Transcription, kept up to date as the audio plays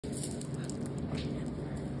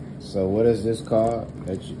So what is this called?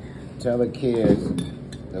 That you tell the kids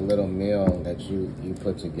the little meal that you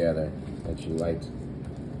put together that you like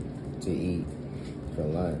to eat for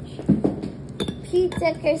lunch.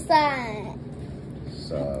 Pizza croissant.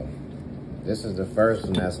 So this is the first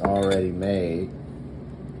one that's already made,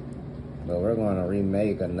 but we're going to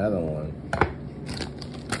remake another one.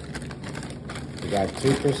 We got 2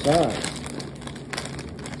 croissants,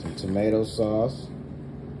 some tomato sauce,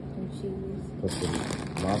 And cheese. put some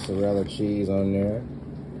mozzarella cheese on there,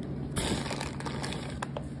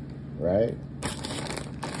 right?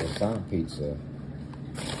 Croissant pizza.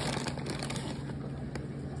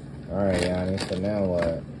 All right, Yanni, so now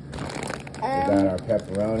what? We got our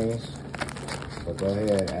pepperonis. So go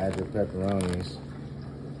ahead, add your pepperonis.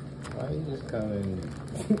 Why you just coming?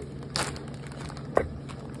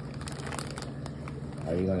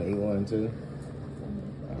 Are you gonna eat one too?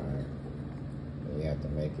 Alright. You have to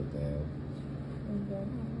make it then.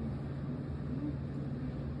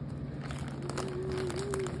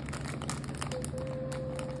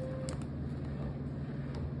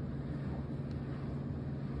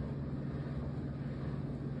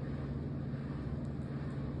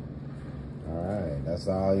 Alright, that's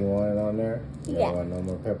all you wanted on there? You don't want no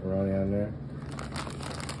more pepperoni on there?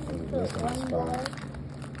 Put one more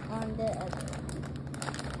on the other one.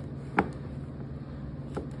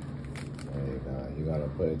 There you go. You gonna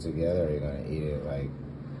put it together or you gonna eat it like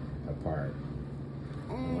apart?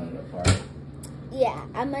 You want it apart? Yeah,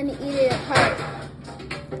 I'm gonna eat it apart.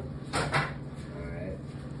 Alright.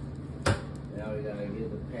 Now we're gonna get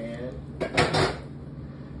the pan.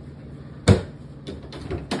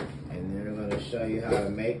 And then we're gonna show you how to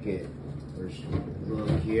make it.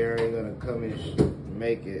 Little Kiara gonna come and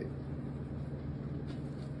make it.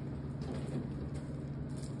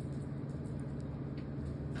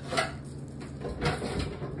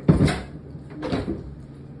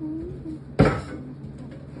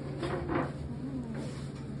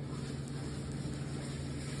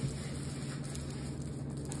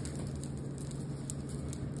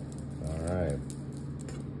 Alright.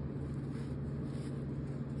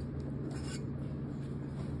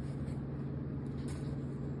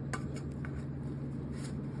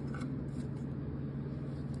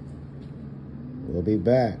 We'll be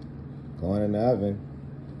back. Going in the oven.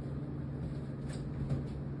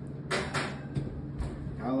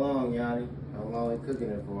 How long, Yanni? How long are we cooking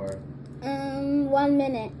it for? 1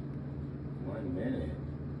 minute. 1 minute?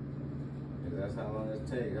 That's how long it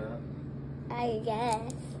takes, huh? I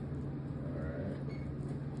guess. Alright.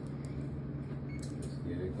 Let's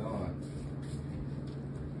get it going.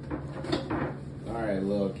 Alright,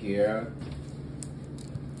 little Kiara.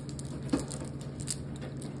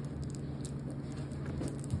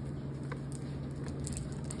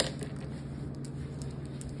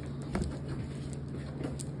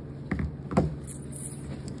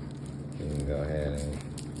 You can go ahead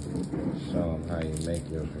and show them how you make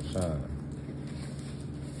your croissant.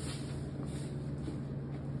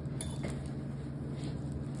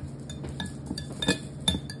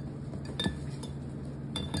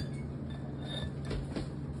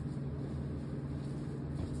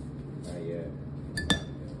 Not yet.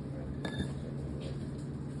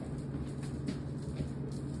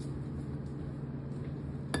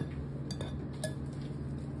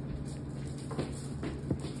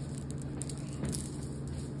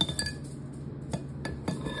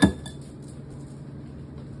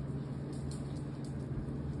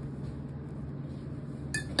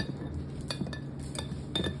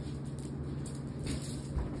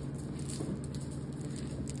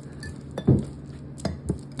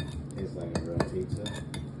 Tastes like a real pizza.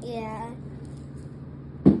 Yeah.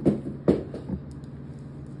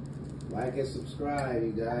 Like and subscribe,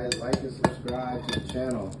 you guys. Like and subscribe to the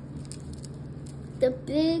channel. The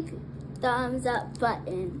big thumbs up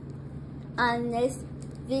button on this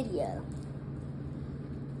video.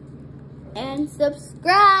 And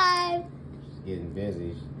subscribe. She's getting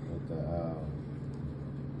busy with the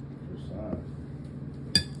croissant.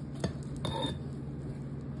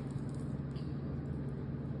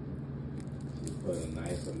 She put a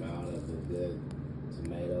nice amount of the good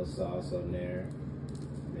tomato sauce on there.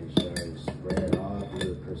 Make sure you spread it all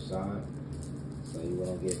through the croissant so you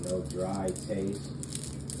won't get no dry taste.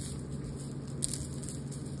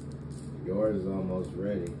 Yours is almost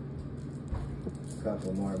ready. A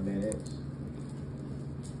couple more minutes.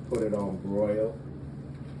 Put it on broil.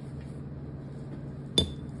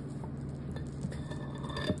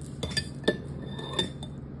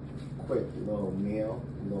 Quick little meal,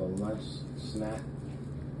 little lunch snack.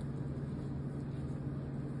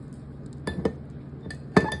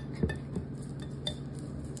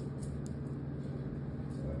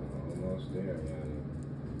 there, Yanni.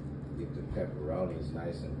 Get the pepperonis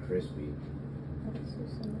nice and crispy. That's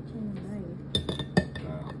just so much on the knife.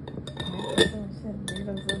 Huh?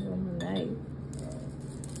 Tomatoes on the knife.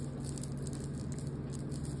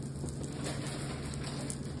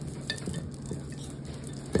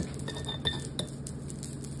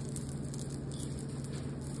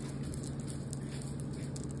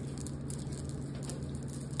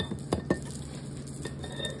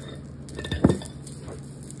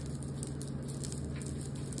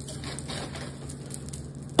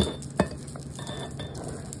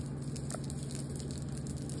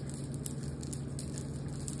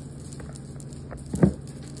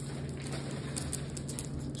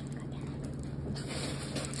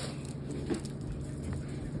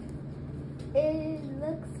 It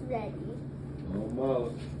looks ready.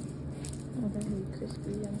 Almost. Oh, very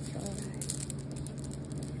crispy inside.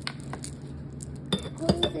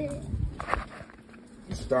 Hold it.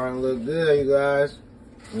 It's starting to look good, you guys.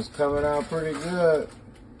 It's coming out pretty good.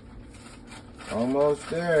 Almost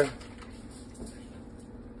there.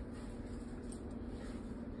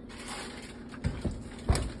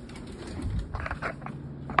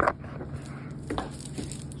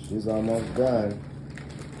 She's almost done.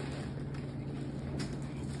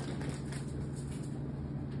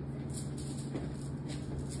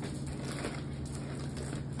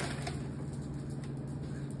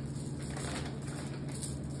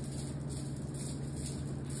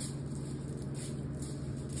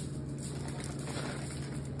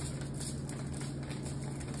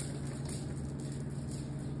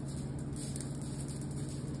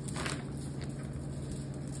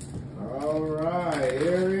 All right,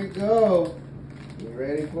 here we go. You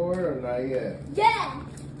ready for it or not yet? Yeah.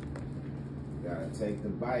 Gotta take the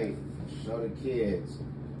bite. Show the kids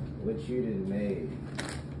what you done made.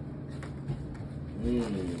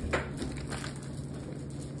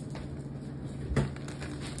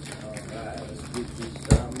 All right, let's get you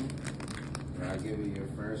something. And I'll give you your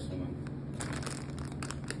first one.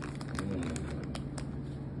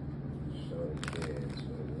 Show the kids.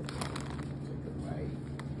 Take a bite.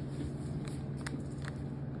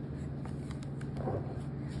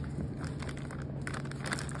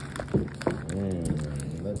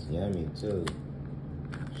 Looks yummy too.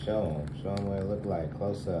 Show them what it look like,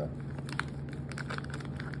 close up.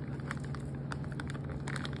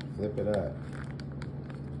 Flip it up.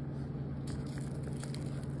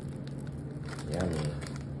 Yummy.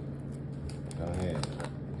 Go ahead.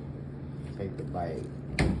 Take the bite.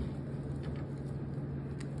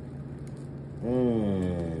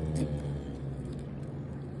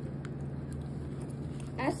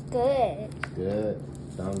 That's good. It's good.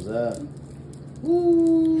 Thumbs up.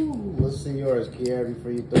 Woo! Let's see yours, Kiara,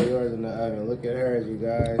 before you throw yours in the oven. Look at hers, you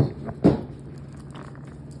guys.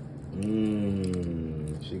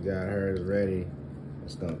 She got hers ready.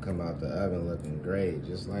 It's gonna come out the oven looking great,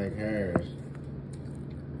 just like hers.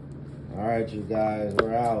 All right, you guys,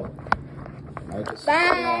 we're out. Like and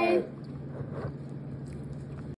subscribe. Bye.